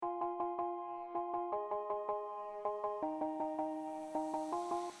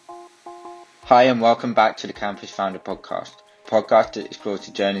Hi and welcome back to the Campus Founder Podcast, a podcast that explores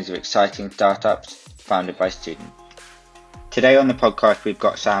the journeys of exciting startups founded by students. Today on the podcast we've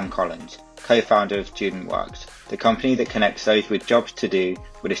got Sam Collins, co-founder of StudentWorks, the company that connects those with jobs to do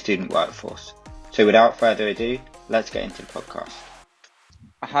with a student workforce. So without further ado, let's get into the podcast.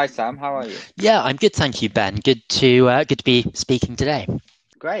 Hi Sam, how are you? Yeah, I'm good, thank you, Ben. Good to be speaking today.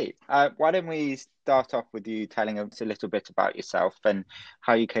 Great. Why don't we start off with you telling us a little bit about yourself and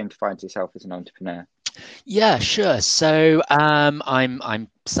how you came to find yourself as an entrepreneur? Yeah, sure. So I'm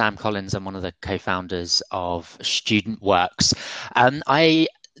Sam Collins. I'm one of the co-founders of StudentWorks. I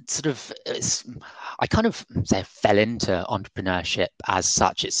sort of I kind of say fell into entrepreneurship as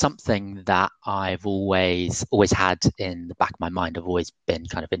such. It's something that I've always had in the back of my mind. I've always been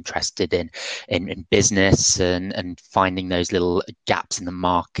kind of interested in business and finding those little gaps in the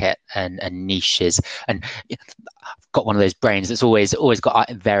market and niches. And I've got one of those brains that's always got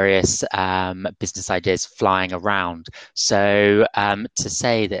various business ideas flying around. So to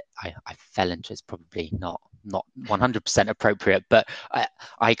say that I fell into it's probably not 100% appropriate, but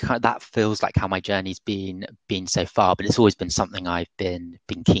I that feels like how my journey's been so far. But it's always been something I've been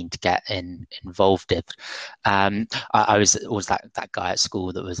keen to get involved with. I was always that guy at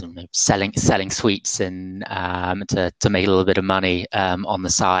school that was selling sweets and to make a little bit of money on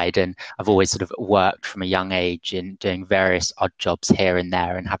the side. And I've always sort of worked from a young age in doing various odd jobs here and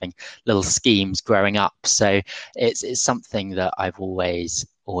there and having little schemes growing up. So it's something that I've always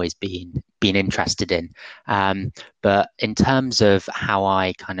been interested in. But in terms of how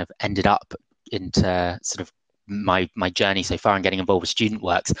I kind of ended up into sort of my journey so far and getting involved with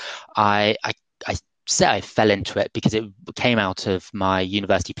StudentWorks, I say I fell into it because it came out of my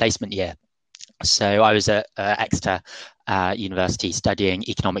university placement year. So I was at Exeter University studying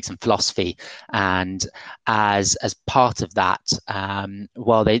economics and philosophy, and as part of that,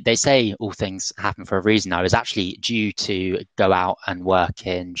 well, they say all things happen for a reason. I was actually due to go out and work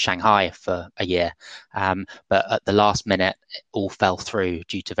in Shanghai for a year, but at the last minute, it all fell through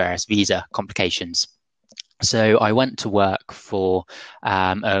due to various visa complications. So I went to work for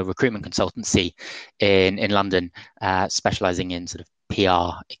a recruitment consultancy in London, specializing in sort of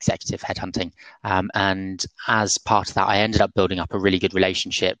PR, executive headhunting. And as part of that, I ended up building up a really good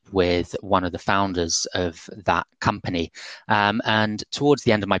relationship with one of the founders of that company. And towards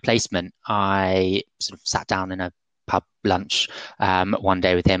the end of my placement, I sort of sat down in a pub lunch one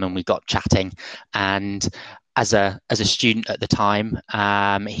day with him and we got chatting. And as a student at the time,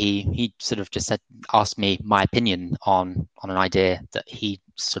 he sort of just asked me my opinion on an idea that he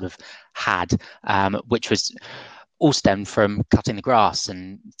sort of had, which was all stemmed from cutting the grass,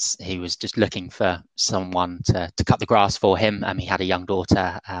 and he was just looking for someone to cut the grass for him. He had a young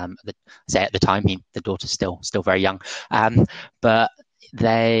daughter. At the time, the daughter's still very young, but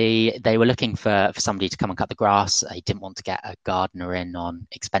they were looking for somebody to come and cut the grass. He didn't want to get a gardener in on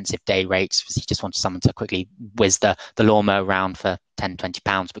expensive day rates. He just wanted someone to quickly whiz the lawnmower around for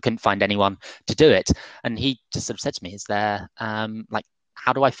 £10-20, but couldn't find anyone to do it. And he just sort of said to me, "Is there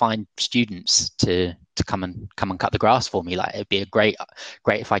how do I find students to come and cut the grass for me? Like, it'd be a great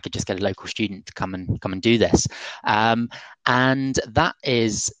if I could just get a local student to come and do this." And that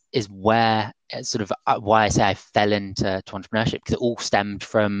is where sort of why I say I fell into entrepreneurship, because it all stemmed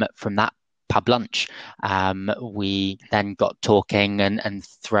from that pub lunch. We then got talking and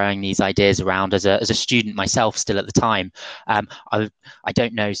throwing these ideas around as a student myself, still at the time. I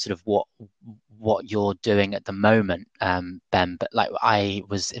don't know sort of what you're doing at the moment, Ben, but like I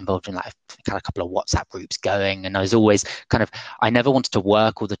was involved in like kind of a couple of WhatsApp groups going, and I was always I never wanted to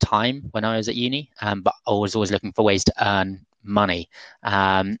work all the time when I was at uni, but I was always looking for ways to earn money,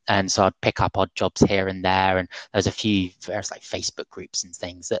 and so I'd pick up odd jobs here and there, and there's a few various like Facebook groups and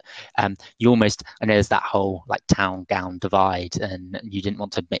things that you almost, I know there's that whole like town gown divide, and you didn't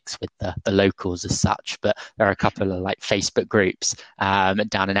want to mix with the locals as such, but there are a couple of like Facebook groups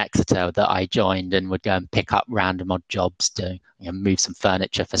down in Exeter that I joined and would go and pick up random odd jobs, to move some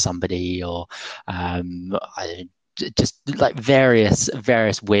furniture for somebody, or just like various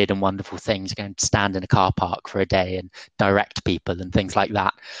weird and wonderful things. Go and stand in a car park for a day and direct people and things like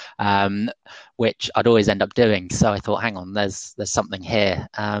that, which I'd always end up doing. So I thought, hang on, there's something here,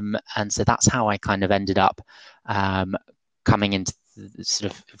 and so that's how I kind of ended up coming into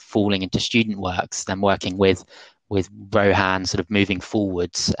sort of falling into StudentWorks, then working with Rohan, sort of moving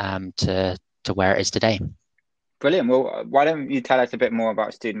forwards to where it is today. Brilliant. Well, why don't you tell us a bit more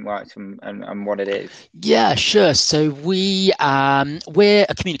about Student Works and what it is? Yeah, sure. So we're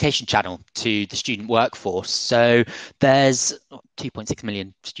a communication channel to the student workforce. So there's 2.6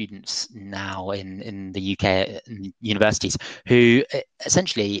 million students now in the UK in universities who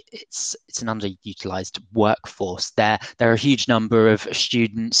essentially it's an underutilized workforce. There are a huge number of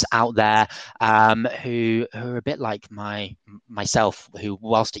students out there who are a bit like myself, who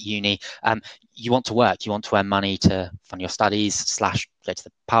whilst at uni, you want to work, you want to earn money to fund your studies, slash go to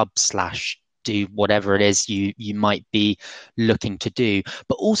the pub, slash do whatever it is you might be looking to do,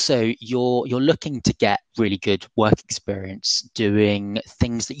 but also you're looking to get really good work experience doing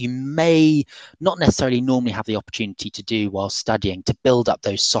things that you may not necessarily normally have the opportunity to do while studying, to build up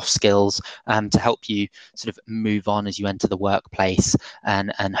those soft skills, to help you sort of move on as you enter the workplace,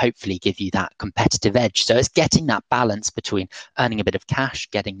 and hopefully give you that competitive edge. So it's getting that balance between earning a bit of cash,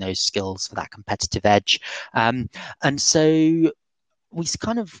 getting those skills for that competitive edge, and so we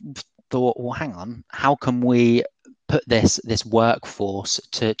kind of thought, well, hang on, how can we put this workforce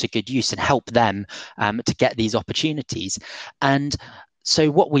to good use and help them to get these opportunities? And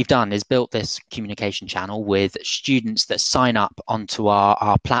so what we've done is built this communication channel with students that sign up onto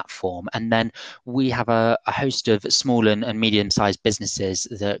our platform, and then we have a host of small and medium-sized businesses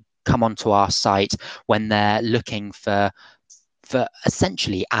that come onto our site when they're looking for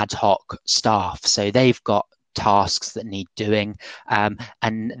essentially ad hoc staff. So they've got tasks that need doing,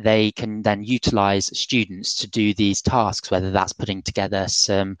 and they can then utilize students to do these tasks, whether that's putting together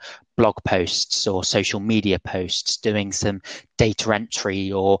some blog posts or social media posts, doing some data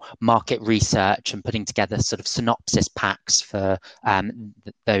entry or market research, and putting together sort of synopsis packs for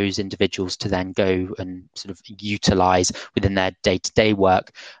those individuals to then go and sort of utilize within their day-to-day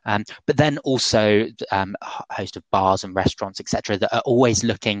work. But then also a host of bars and restaurants, etc., that are always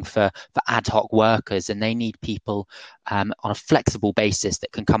looking for ad hoc workers, and they need people on a flexible basis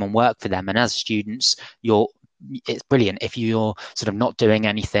that can come and work for them. And as students, it's brilliant if you're sort of not doing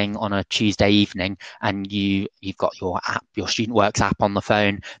anything on a Tuesday evening and you've got your app, your Student Works app on the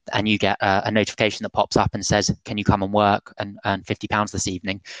phone, and you get a notification that pops up and says, can you come and work and earn £50 this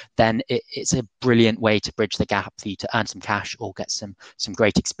evening? Then it's a brilliant way to bridge the gap for you to earn some cash or get some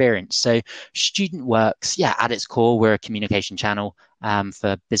great experience. So Student Works, yeah, at its core, we're a communication channel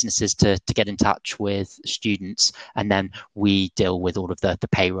for businesses to get in touch with students, and then we deal with all of the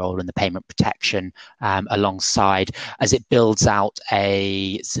payroll and the payment protection alongside, as it builds out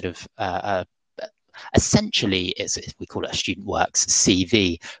a sort of essentially we call it a Student Works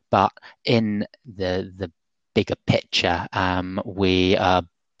CV, but in the bigger picture, we are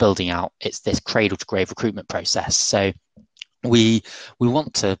building out this cradle to grave recruitment process. So we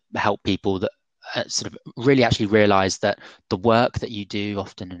want to help people that sort of really actually realize that the work that you do,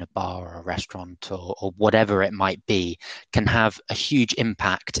 often in a bar or a restaurant or whatever it might be, can have a huge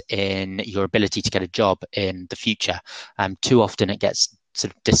impact in your ability to get a job in the future. Too often it gets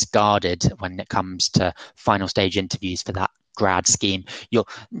sort of discarded when it comes to final stage interviews for that grad scheme.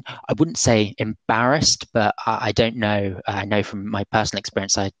 I wouldn't say embarrassed, but I don't know. I know from my personal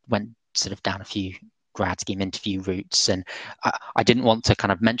experience, I went sort of down a few grad scheme interview routes, and I didn't want to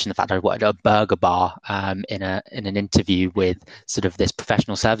kind of mention the fact that I worked at a burger bar in an interview with sort of this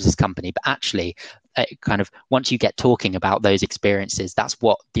professional services company, but actually kind of once you get talking about those experiences, that's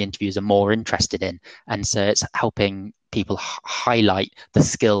what the interviews are more interested in. And so it's helping people highlight the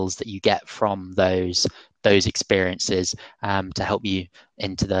skills that you get from those experiences to help you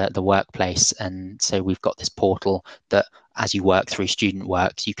into the workplace. And so we've got this portal that, as you work through Student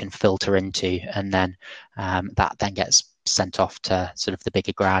Works, you can filter into, and then that then gets sent off to sort of the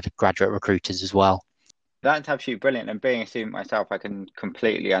bigger graduate recruiters as well. That's absolutely brilliant. And being a student myself, I can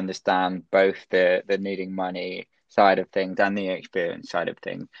completely understand both the needing money side of things and the experience side of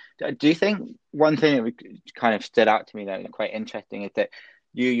things. Do you think one thing that kind of stood out to me that is quite interesting is that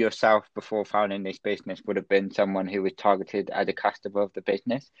you yourself, before founding this business, would have been someone who was targeted as a customer of the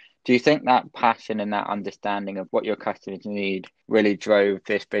business? Do you think that passion and that understanding of what your customers need really drove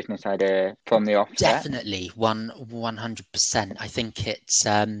this business idea from the offset? Definitely, 100%. I think it's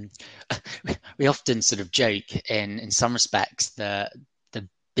we often sort of joke in some respects that the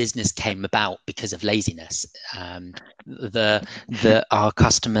business came about because of laziness. Our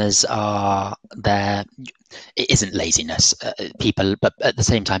customers are there. It isn't laziness, but at the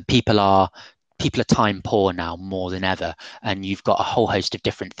same time, people are time poor now more than ever, and you've got a whole host of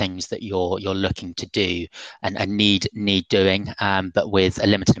different things that you're looking to do and need doing, but with a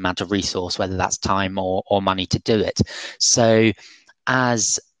limited amount of resource, whether that's time or money to do it. So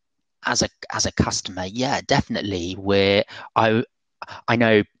as a customer, yeah, definitely I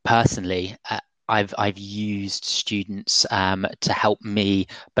know personally, I've used students to help me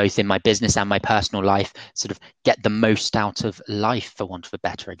both in my business and my personal life sort of get the most out of life, for want of a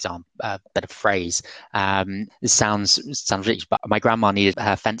better example, better phrase. This sounds rich, but my grandma needed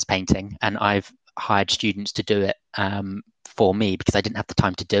her fence painting, and I've hired students to do it for me because I didn't have the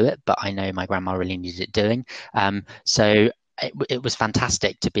time to do it, but I know my grandma really needed it doing. So it was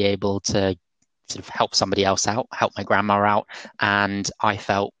fantastic to be able to sort of help somebody else out, help my grandma out, and I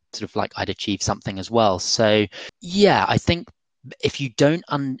felt sort of like I'd achieved something as well. So yeah, I think if you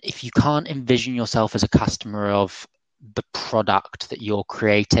can't envision yourself as a customer of the product that you're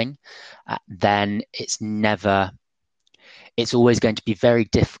creating, then it's always going to be very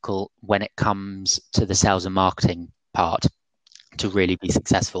difficult when it comes to the sales and marketing part to really be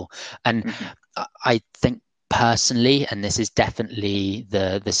successful. And I think personally, and this is definitely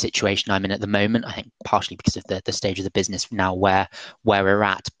the situation I'm in at the moment, I think partially because of the stage of the business now where we're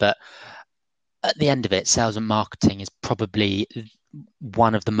at, but at the end of it, sales and marketing is probably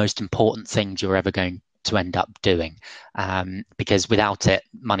one of the most important things you're ever going to end up doing, because without it,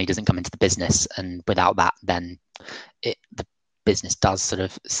 money doesn't come into the business, and without that, then the business does sort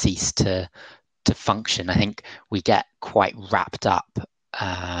of cease to function. I think we get quite wrapped up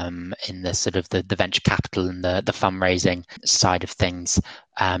in the sort of the venture capital and the fundraising side of things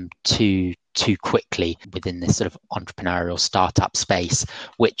too quickly within this sort of entrepreneurial startup space,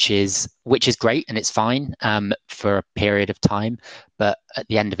 which is great and it's fine for a period of time, but at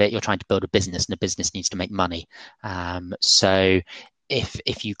the end of it, you're trying to build a business, and a business needs to make money. So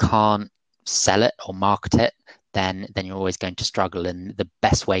if you can't sell it or market it, then you're always going to struggle. And the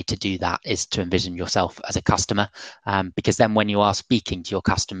best way to do that is to envision yourself as a customer, because then when you are speaking to your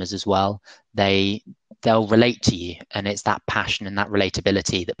customers as well, they'll relate to you, and it's that passion and that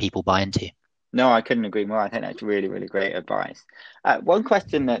relatability that people buy into. No, I couldn't agree more. I think that's really, really great advice. One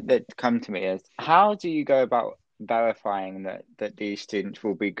question that come to me is, how do you go about verifying that these students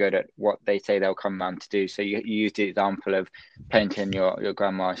will be good at what they say they'll come around to do? So you used the example of painting your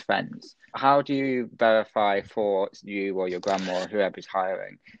grandma's fence. How do you verify for you or your grandma or whoever's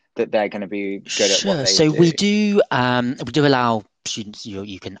hiring that they're going to be good at what they So do? we do allow students,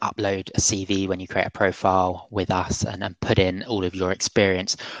 you can upload a CV when you create a profile with us, and put in all of your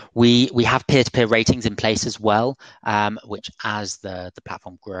experience. We have peer-to-peer ratings in place as well, which as the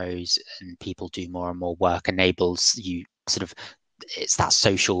platform grows and people do more and more work, enables you sort of, it's that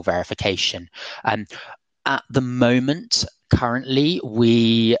social verification. At the moment, currently,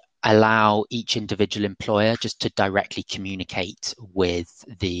 we allow each individual employer just to directly communicate with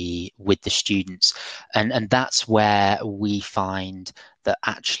the students, and that's where we find that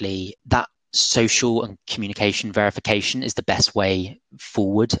actually that social and communication verification is the best way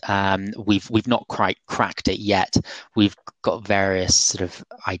forward. We've not quite cracked it yet. We've got various sort of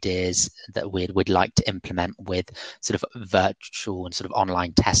ideas that we'd like to implement with sort of virtual and sort of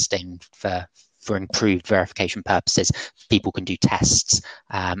online testing for improved verification purposes. People can do tests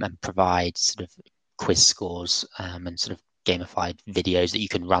and provide sort of quiz scores and sort of gamified videos that you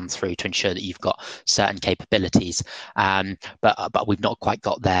can run through to ensure that you've got certain capabilities. But we've not quite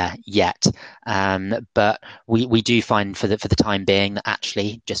got there yet. But we do find for the time being that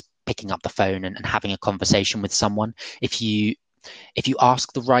actually just picking up the phone and having a conversation with someone, if you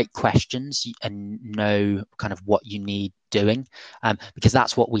ask the right questions and know kind of what you need doing, because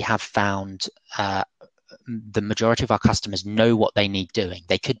that's what we have found. The majority of our customers know what they need doing.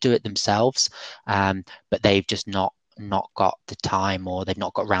 They could do it themselves, but they've just not got the time, or they've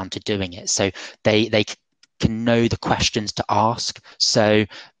not got around to doing it. So they can know the questions to ask, so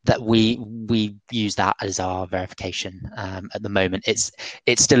that we use that as our verification. At the moment, it's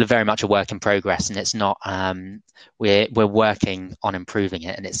still very much a work in progress, and it's not. We're working on improving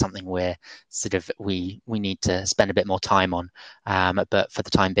it, and it's something we're sort of we need to spend a bit more time on. But for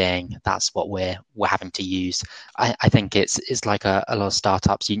the time being, that's what we're having to use. I think it's like a lot of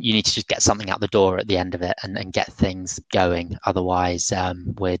startups. You need to just get something out the door at the end of it and get things going. Otherwise,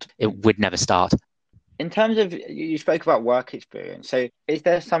 it would never start. In terms of, you spoke about work experience. So is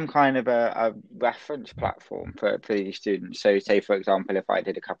there some kind of a reference platform for these students? So say, for example, if I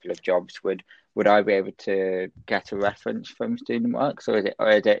did a couple of jobs, would I be able to get a reference from StudentWorks, or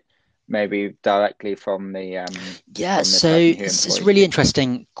is it maybe directly from the So it's a really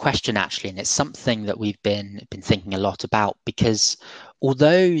interesting question, actually, and it's something that we've been thinking a lot about, because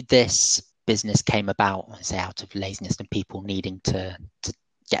although this business came about, say, out of laziness and people needing to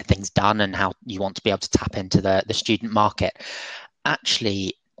get things done, and how you want to be able to tap into the student market,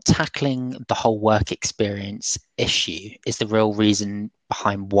 actually tackling the whole work experience issue is the real reason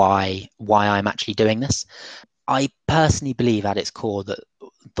behind why I'm actually doing this. I personally believe at its core that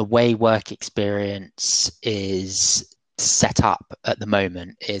the way work experience is set up at the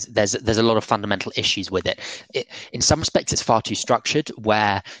moment is there's a lot of fundamental issues with it. In some respects, it's far too structured,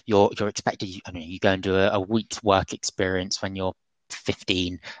 where you're expected. You go and do a week's work experience when you're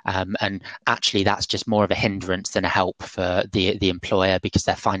 15, and actually that's just more of a hindrance than a help for the employer, because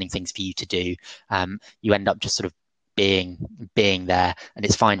they're finding things for you to do. You end up just sort of being there, and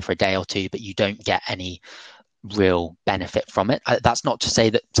it's fine for a day or two, but you don't get any real benefit from it. That's not to say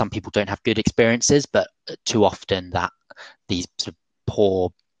that some people don't have good experiences, but too often that these sort of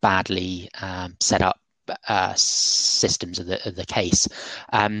poor, badly set up systems are the case.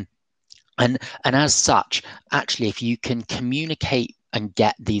 And as such, actually, if you can communicate and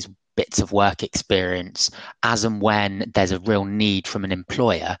get these bits of work experience as and when there's a real need from an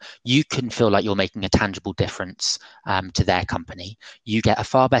employer, you can feel like you're making a tangible difference to their company. You get a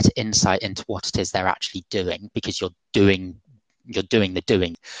far better insight into what it is they're actually doing, because you're doing the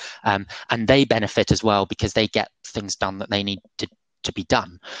doing, and they benefit as well because they get things done that they need to be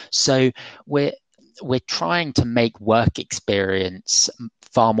done. So we're trying to make work experience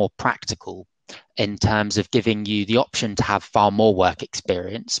far more practical, in terms of giving you the option to have far more work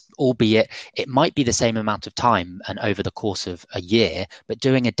experience, albeit it might be the same amount of time and over the course of a year, but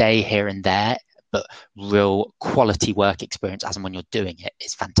doing a day here and there, but real quality work experience as and when you're doing it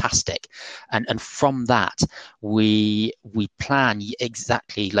is fantastic. And from that, we plan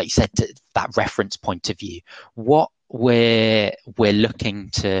exactly, like you said, to that reference point of view. What we're looking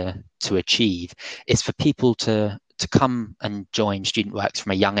to achieve is for people to come and join StudentWorks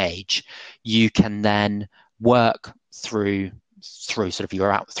from a young age. You can then work through sort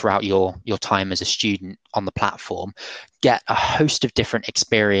of throughout your time as a student on the platform, get a host of different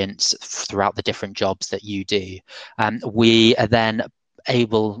experience throughout the different jobs that you do. We are then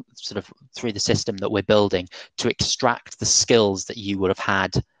able, sort of through the system that we're building, to extract the skills that you would have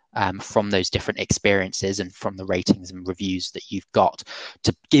had from those different experiences and from the ratings and reviews that you've got,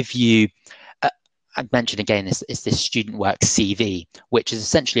 to give you I mentioned again this StudentWorks CV, which is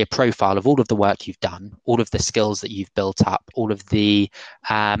essentially a profile of all of the work you've done, all of the skills that you've built up, all of the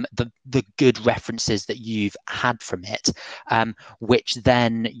good references that you've had from it, which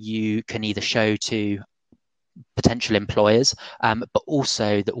then you can either show to potential employers, but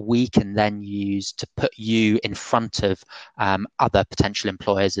also that we can then use to put you in front of other potential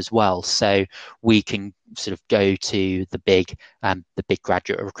employers as well. So we can sort of go to the big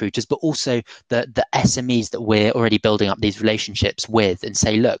graduate recruiters, but also the SMEs that we're already building up these relationships with, and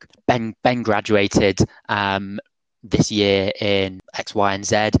say, look, Ben graduated this year in X, Y, and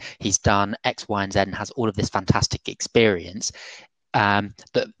Z. He's done X, Y, and Z and has all of this fantastic experience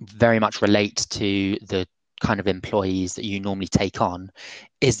that very much relates to the kind of employees that you normally take on.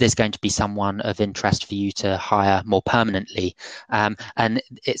 Is this going to be someone of interest for you to hire more permanently? And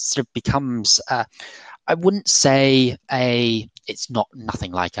it sort of becomes, I wouldn't say it's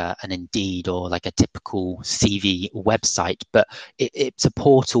nothing like an Indeed or like a typical CV website, but it's a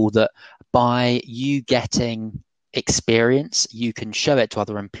portal that by you getting experience, you can show it to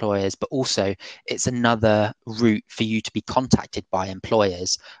other employers, but also it's another route for you to be contacted by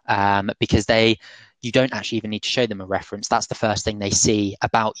employers, because you don't actually even need to show them a reference. That's the first thing they see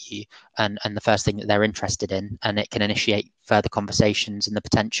about you, and the first thing that they're interested in, and it can initiate further conversations and the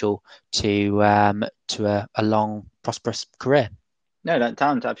potential to a long, prosperous career. No, that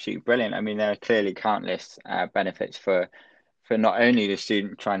sounds absolutely brilliant. I mean, there are clearly countless benefits for not only the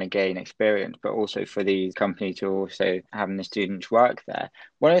student trying to gain experience, but also for these companies who are also having the students work there.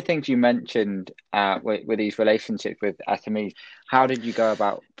 One of the things you mentioned with these relationships with SMEs, how did you go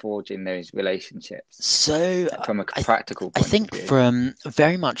about forging those relationships? So from a practical point I think of view? From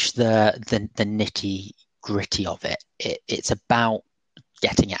very much the nitty gritty of it, it's about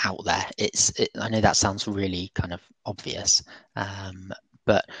getting it out there. I know that sounds really kind of obvious,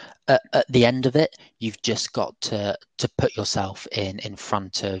 but at the end of it, you've just got to put yourself in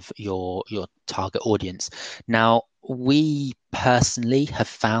front of your target audience. Now, we personally have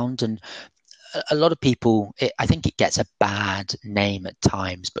found, and a lot of people, I think it gets a bad name at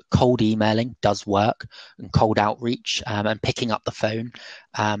times, but cold emailing does work, and cold outreach, and picking up the phone,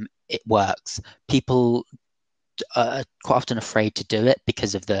 it works. People are quite often afraid to do it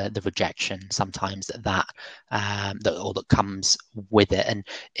because of the rejection sometimes that comes with it, and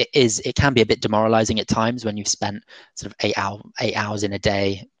it can be a bit demoralizing at times when you've spent sort of 8 hours in a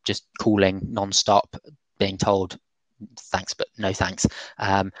day just calling non-stop, being told thanks but no thanks,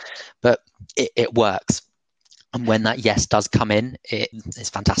 but it works. And when that yes does come in, it's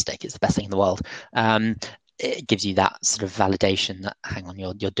fantastic. It's the best thing in the world. It gives you that sort of validation that, hang on,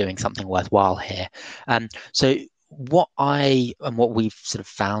 you're doing something worthwhile here. So what we've sort of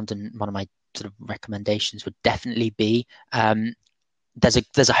found, and one of my sort of recommendations would definitely be,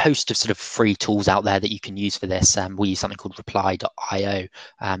 there's a host of sort of free tools out there that you can use for this. We use something called reply.io.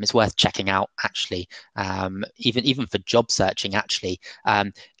 It's worth checking out, actually. Even for job searching, actually.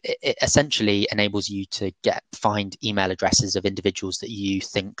 It essentially enables you to find email addresses of individuals that you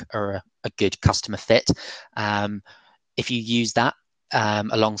think are a good customer fit. If you use that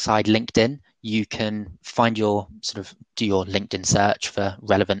alongside LinkedIn, you can do your LinkedIn search for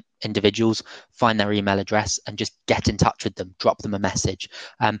relevant individuals, find their email address, and just get in touch with them, drop them a message.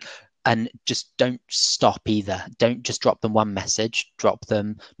 And just don't stop either. Don't just drop them one message, drop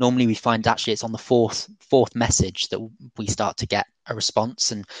them. Normally we find actually it's on the fourth message that we start to get a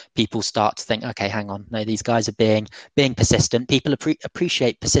response, and people start to think, okay, hang on, no, these guys are being persistent. People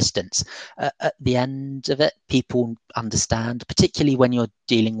appreciate persistence. At the end of it, people understand, particularly when you're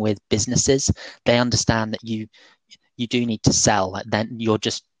dealing with businesses, they understand that you do need to sell. Then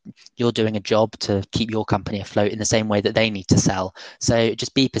you're doing a job to keep your company afloat in the same way that they need to sell. So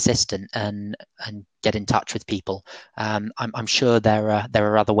just be persistent and get in touch with people. I'm sure there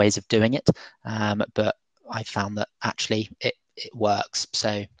are other ways of doing it, but I found that actually it works.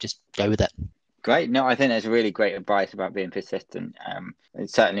 So just go with it. Great. No, I think that's really great advice about being persistent.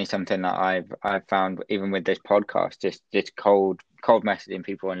 It's certainly something that I've found even with this podcast, just cold messaging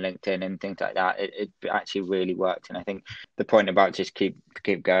people on LinkedIn and things like that. It actually really worked. And I think the point about just keep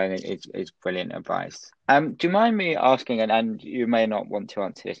going is brilliant advice. Do you mind me asking, and you may not want to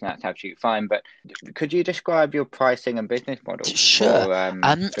answer this, and that's absolutely fine, but could you describe your pricing and business model? Sure.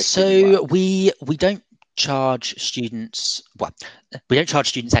 For so we don't charge students. Well, we don't charge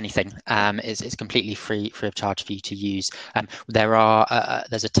students anything. It's completely free of charge for you to use.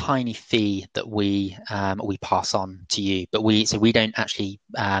 There's a tiny fee that we pass on to you, but we don't actually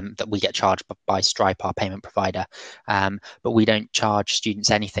that we get charged by Stripe, our payment provider, but we don't charge students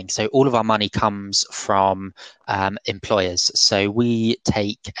anything. So all of our money comes from employers. So we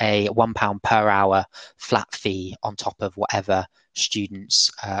take a £1 per hour flat fee on top of whatever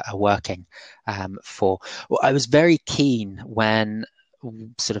students are working for. Well, I was very keen when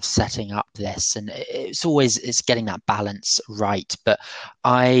sort of setting up this, and it's getting that balance right. But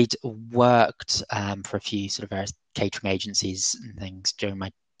I'd worked for a few sort of various catering agencies and things during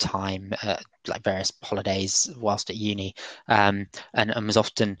my time, like various holidays whilst at uni, and was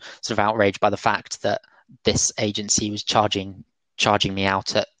often sort of outraged by the fact that this agency was charging me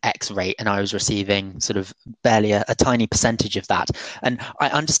out at X rate, and I was receiving sort of barely a tiny percentage of that. And I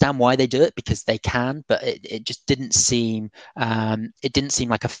understand why they do it, because they can, but it just didn't seem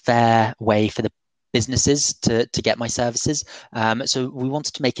like a fair way for the businesses to get my services. So we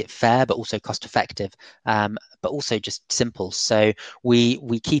wanted to make it fair, but also cost effective, but also just simple. So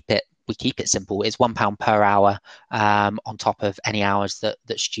we keep it simple. It's £1 per hour on top of any hours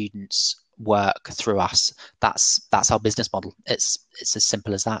that students work through us. That's our business model. It's as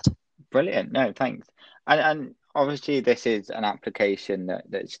simple as that. Brilliant. No, thanks. And obviously this is an application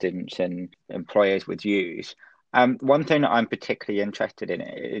that students and employers would use. One thing that I'm particularly interested in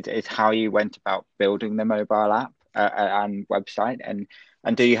is how you went about building the mobile app and website, and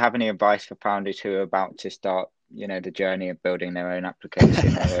do you have any advice for founders who are about to start the journey of building their own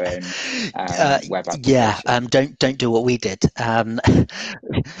application or their own web application? Yeah, don't do what we did.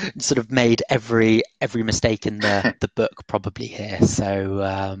 Sort of made every mistake in the book probably here.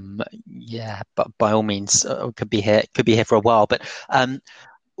 So yeah, but by all means, could be here for a while. But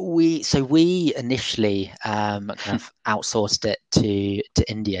we initially kind of outsourced it to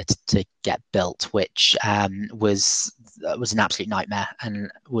India to get built, which was an absolute nightmare,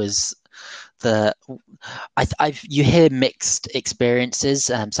 and was you hear mixed experiences.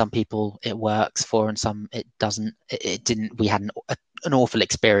 Some people it works for, and some it doesn't. It didn't. We had an awful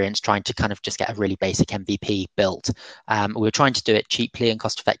experience trying to kind of just get a really basic MVP built. We were trying to do it cheaply and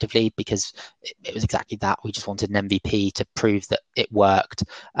cost effectively because it was exactly that. We just wanted an MVP to prove that it worked.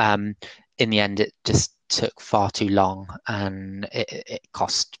 In the end, it just took far too long, and it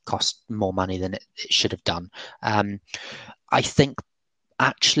cost more money than it should have done. I think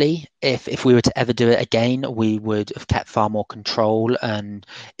actually, if we were to ever do it again, we would have kept far more control. And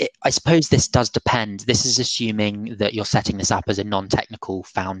I suppose this does depend. This is assuming that you're setting this up as a non-technical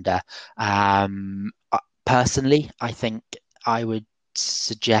founder. Personally, I think I would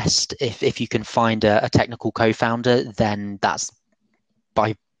suggest if you can find a technical co-founder, then that's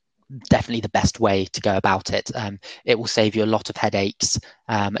by definitely the best way to go about it. It will save you a lot of headaches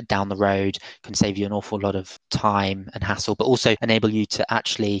down the road, can save you an awful lot of time and hassle, but also enable you to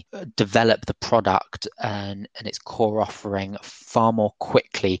actually develop the product and its core offering far more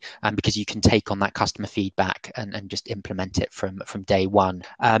quickly, because you can take on that customer feedback and just implement it from day one.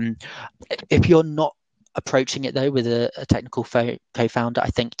 If you're not approaching it though with a technical co-founder, I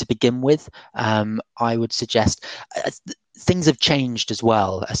think to begin with, I would suggest things have changed as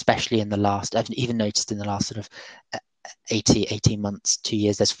well, especially in the last, I've even noticed in the last sort of 18 months, 2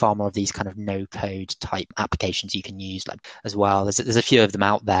 years, there's far more of these kind of no code type applications you can use like as well. There's a few of them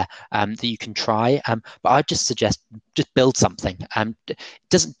out there that you can try, but I'd just suggest just build something.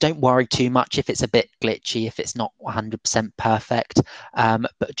 Don't worry too much if it's a bit glitchy, if it's not 100% perfect,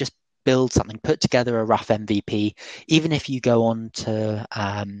 but just build something, put together a rough MVP. Even if you go on to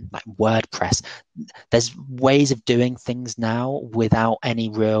like WordPress, there's ways of doing things now without any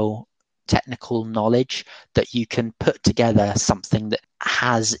real technical knowledge that you can put together something that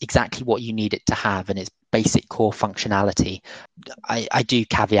has exactly what you need it to have and its basic core functionality. I do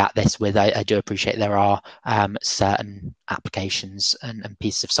caveat this with I do appreciate there are certain applications and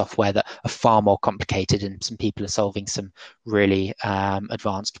pieces of software that are far more complicated, and some people are solving some really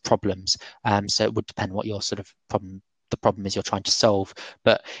advanced problems. So it would depend what your sort of the problem is you're trying to solve.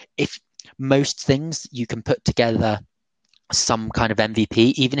 But if most things you can put together some kind of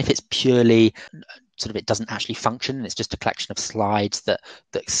MVP, even if it's purely sort of it doesn't actually function and it's just a collection of slides that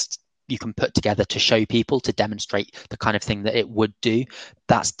you can put together to show people, to demonstrate the kind of thing that it would do.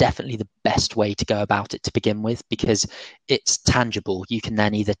 That's definitely the best way to go about it to begin with, because it's tangible. You can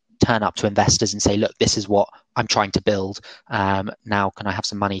then either turn up to investors and say, look, this is what I'm trying to build. Now, can I have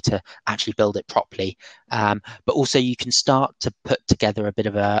some money to actually build it properly? But also you can start to put together a bit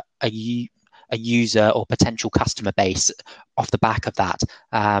of a user or potential customer base off the back of that,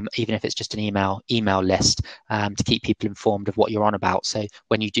 even if it's just an email list, to keep people informed of what you're on about. So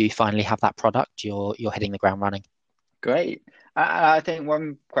when you do finally have that product, you're hitting the ground running. Great. I think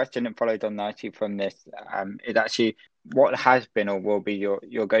one question that followed on nicely from this is actually what has been or will be your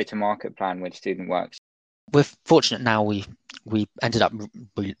go-to-market plan with StudentWorks? We're fortunate now. We ended up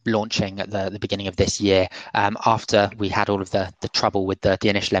launching at the beginning of this year, after we had all of the trouble with the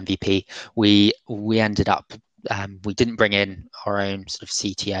initial MVP. We ended up we didn't bring in our own sort of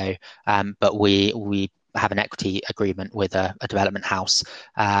CTO, but we have an equity agreement with a development house.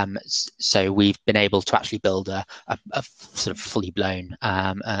 So we've been able to actually build a sort of fully blown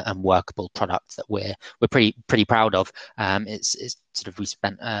and workable product that we're pretty proud of. It's sort of, we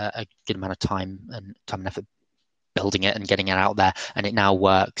spent a good amount of time and effort building it and getting it out there, and it now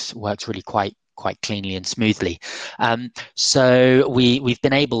works really quite cleanly and smoothly. So we've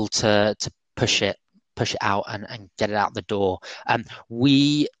been able to push it out and get it out the door.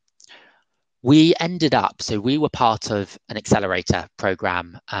 We ended up, so we were part of an accelerator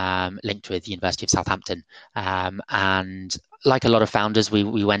program linked with the University of Southampton. And like a lot of founders,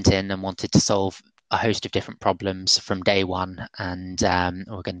 we went in and wanted to solve a host of different problems from day one, and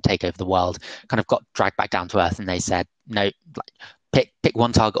we're going to take over the world. Kind of got dragged back down to earth, and they said, no, pick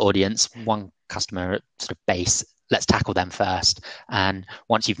one target audience, one customer sort of base. Let's tackle them first. And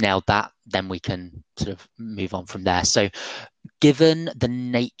once you've nailed that, then we can sort of move on from there. So given the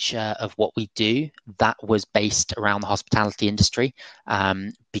nature of what we do, that was based around the hospitality industry,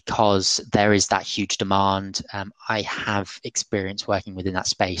 because there is that huge demand. I have experience working within that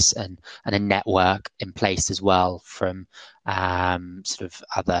space and a network in place as well from sort of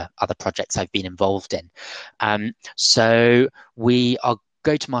other projects I've been involved in. So our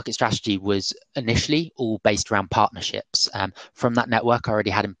go-to-market strategy was initially all based around partnerships. From that network I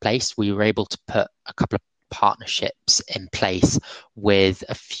already had in place, we were able to put a couple of partnerships in place with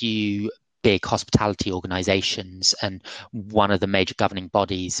a few big hospitality organizations, and one of the major governing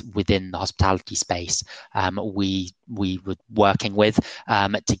bodies within the hospitality space we were working with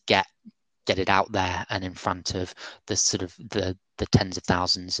to get it out there and in front of the sort of the tens of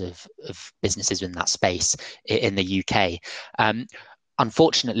thousands of businesses in that space in the UK.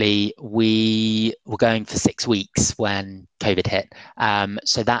 Unfortunately, we were going for 6 weeks when COVID hit.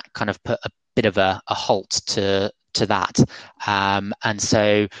 So that kind of put a bit of a halt to that. And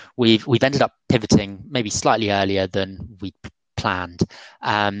so we've ended up pivoting maybe slightly earlier than we planned.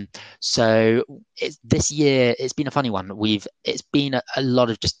 So this year, it's been a funny one. It's been a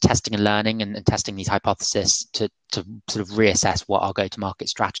lot of just testing and learning and testing these hypotheses to sort of reassess what our go-to-market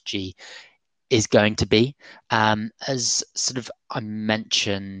strategy is going to be. As sort of I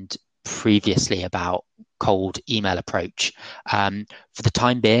mentioned previously about cold email approach. For the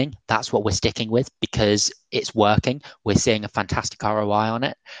time being, that's what we're sticking with because it's working. We're seeing a fantastic ROI on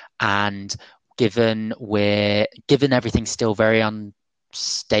it, and given everything's still very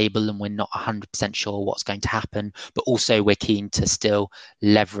unstable and we're not 100% sure what's going to happen, but also we're keen to still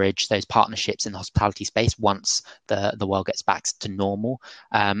leverage those partnerships in the hospitality space once the world gets back to normal.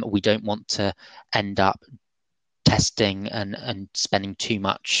 We don't want to end up testing and spending too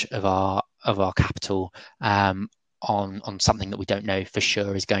much of our capital on something that we don't know for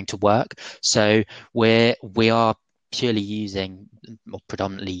sure is going to work. So we are purely using, or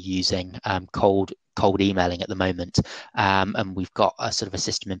predominantly using, cold emailing at the moment, and we've got a sort of a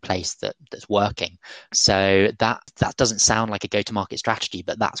system in place that's working. So that doesn't sound like a go-to-market strategy,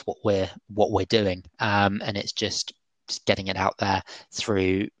 but that's what we're doing, and it's just getting it out there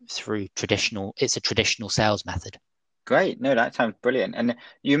through traditional. It's a traditional sales method. Great. No, that sounds brilliant. And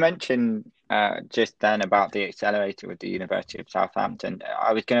you mentioned just then about the accelerator with the University of Southampton.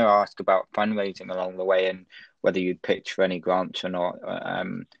 I was going to ask about fundraising along the way and whether you'd pitch for any grants or not,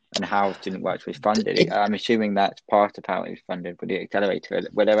 and how StudentWorks was funded. I'm assuming that's part of how it was funded with the accelerator.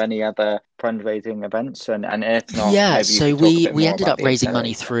 Were there any other fundraising events? And if not, yeah, maybe so you could talk a bit we more ended about up the raising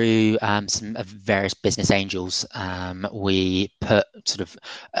money accelerator. through some various business angels. We put sort of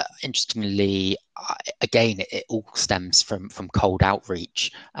interestingly, again, it all stems from cold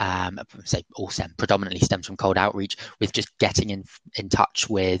outreach. Predominantly stems from cold outreach, with just getting in touch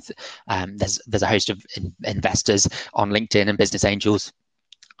with. There's a host of investors on LinkedIn and business angels,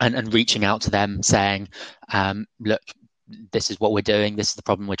 and reaching out to them saying, look, this is what we're doing. This is the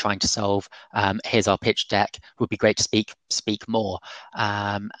problem we're trying to solve. Here's our pitch deck. Would be great to speak more,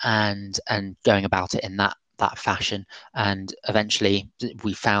 and going about it in that fashion. And eventually,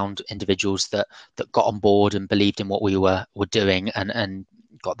 we found individuals that got on board and believed in what we were doing, and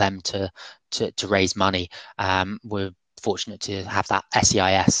got them to raise money. We're fortunate to have that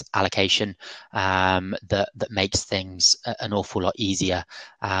SEIS allocation that makes things an awful lot easier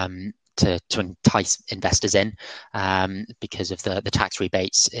to entice investors in, because of the tax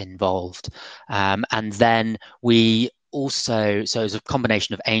rebates involved. And then we also, so it was a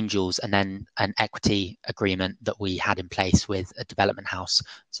combination of angels and then an equity agreement that we had in place with a development house,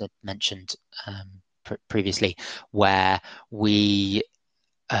 as I mentioned previously, where we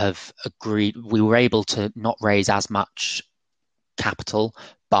have agreed, we were able to not raise as much capital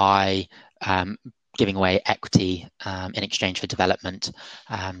by giving away equity in exchange for development.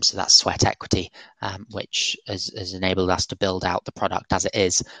 So that's sweat equity, which has enabled us to build out the product as it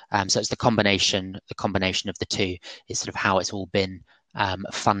is. So it's the combination of the two is sort of how it's all been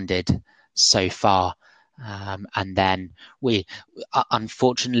funded so far. And then we,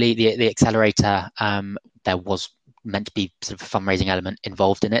 unfortunately, the accelerator, there was meant to be sort of a fundraising element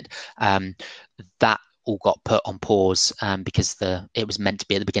involved in it. That all got put on pause because it was meant to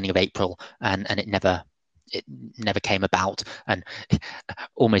be at the beginning of April, and it never came about. And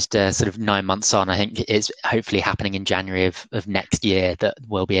almost sort of 9 months on, I think it's hopefully happening in January of next year that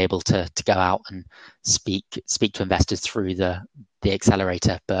we'll be able to go out and speak to investors through the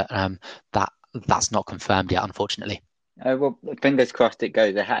accelerator. But that's not confirmed yet, unfortunately. Well, fingers crossed it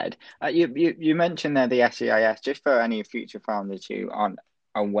goes ahead. You mentioned there the SEIS, just for any future founders who aren't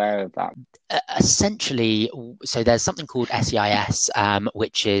aware of that. Essentially, so there's something called SEIS,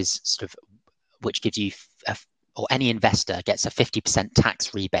 which gives you, or any investor gets a 50%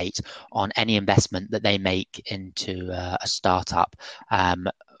 tax rebate on any investment that they make into a startup,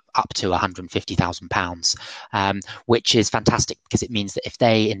 up to £150,000, which is fantastic because it means that if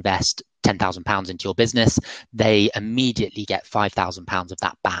they invest £10,000 into your business, they immediately get £5,000 of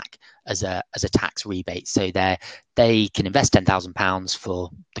that back as a tax rebate. So they can invest £10,000 for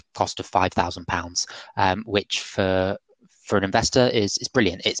the cost of £5,000, which for an investor is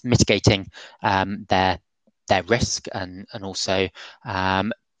brilliant. It's mitigating their risk and also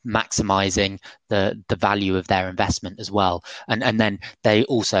maximizing the value of their investment as well. And then they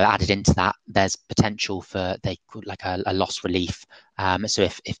also added into that, there's potential for a loss relief. So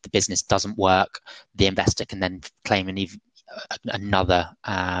if the business doesn't work, the investor can then claim another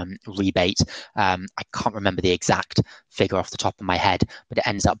rebate. I can't remember the exact figure off the top of my head, but it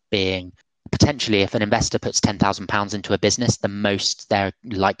ends up being potentially, if an investor puts £10,000 into a business, the most they're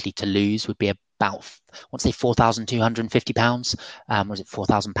likely to lose would be about, I want to say £4,250, was it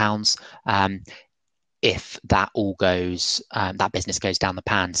 £4,000? If that all goes, that business goes down the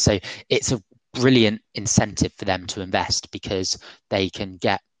pan. So it's a brilliant incentive for them to invest because they can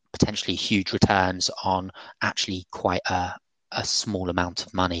get potentially huge returns on actually quite a a small amount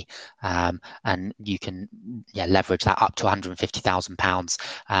of money, and you can leverage that up to £150,000,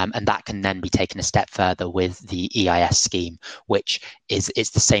 and that can then be taken a step further with the EIS scheme, which it's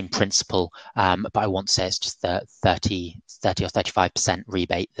the same principle, but I won't say it's just the 30 or 35%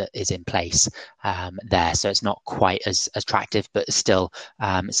 rebate that is in place there. So it's not quite as attractive, but still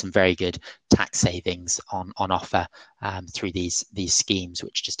some very good tax savings on offer through these schemes,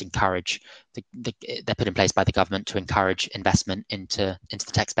 which just encourage they're put in place by the government to encourage investment into the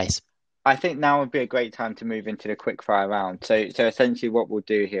tech space. I think now would be a great time to move into the quick fire round. So essentially what we'll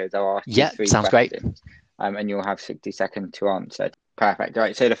do here is I'll ask you three sounds questions, great. And you'll have 60 seconds to answer. Perfect. All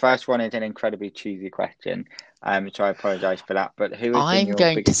right. So the first one is an incredibly cheesy question. So I apologise for that. But who has been your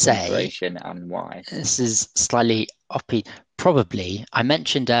biggest inspiration and why? This is slightly offbeat. Probably, I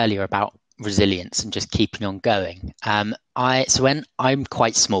mentioned earlier about resilience and just keeping on going. So when I'm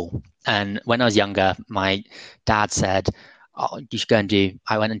quite small, and when I was younger, my dad said, "Oh, you should go and do."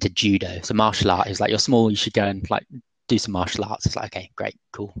 I went into judo, so martial art. He was like, "You're small, you should go and like do some martial arts." It's like, okay, great,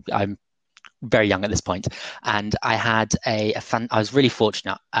 cool. I'm very young at this point, and I had I was really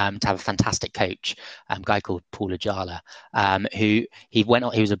fortunate to have a fantastic coach, a guy called Paul Ajala, who he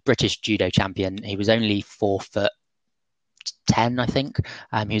was a British judo champion. He was only 4'10", I think.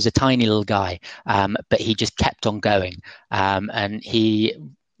 He was a tiny little guy, but he just kept on going, and he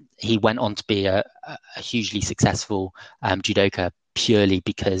went on to be a hugely successful judoka purely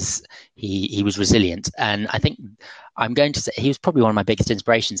because he was resilient. And I think I'm going to say he was probably one of my biggest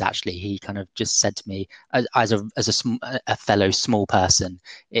inspirations. Actually, he kind of just said to me as a fellow small person,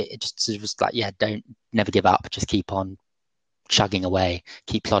 it just sort of was like, don't never give up, just keep on chugging away,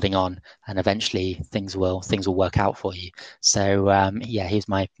 keep plodding on, and eventually things will work out for you. So he's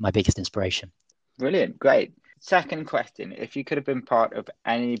my biggest inspiration. Brilliant, great. Second question: if you could have been part of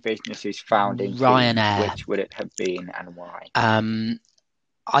any business's founding Ryanair. team, which would it have been and why?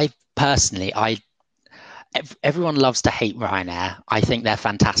 Everyone loves to hate Ryanair. I think they're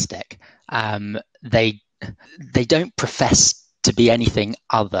fantastic. They don't profess to be anything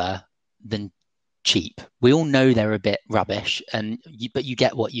other than cheap. We all know they're a bit rubbish, but you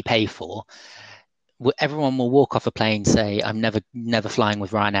get what you pay for. Everyone will walk off a plane, say, "I'm never flying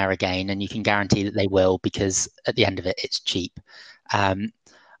with Ryanair again," and you can guarantee that they will, because at the end of it, it's cheap.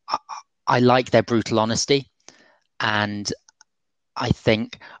 I like their brutal honesty, and I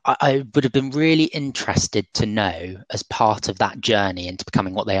think I would have been really interested to know, as part of that journey into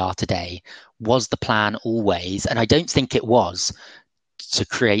becoming what they are today, was the plan always, and I don't think it was, to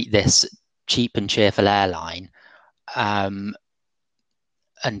create this cheap and cheerful airline, and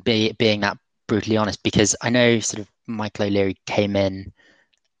being that brutally honest, because I know sort of Michael O'Leary came in.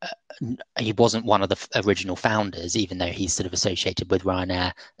 He wasn't one of the original founders, even though he's sort of associated with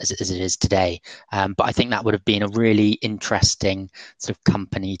Ryanair as it is today. But I think that would have been a really interesting sort of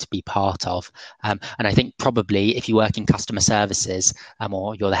company to be part of. And I think probably if you work in customer services,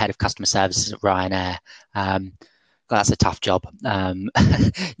 or you're the head of customer services at Ryanair, that's a tough job.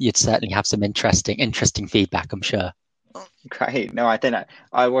 You'd certainly have some interesting feedback, I'm sure. Great. No, I think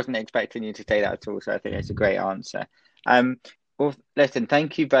I wasn't expecting you to say that at all, so I think it's a great answer. Well, listen,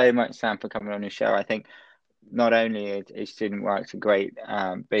 thank you very much, Sam, for coming on the show. I think not only is Student Works a great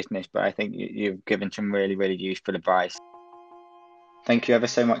business, but I think you've given some really, really useful advice. Thank you ever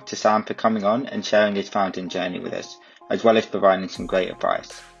so much to Sam for coming on and sharing his founding journey with us, as well as providing some great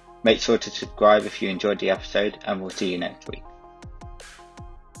advice. Make sure to subscribe if you enjoyed the episode, and we'll see you next week.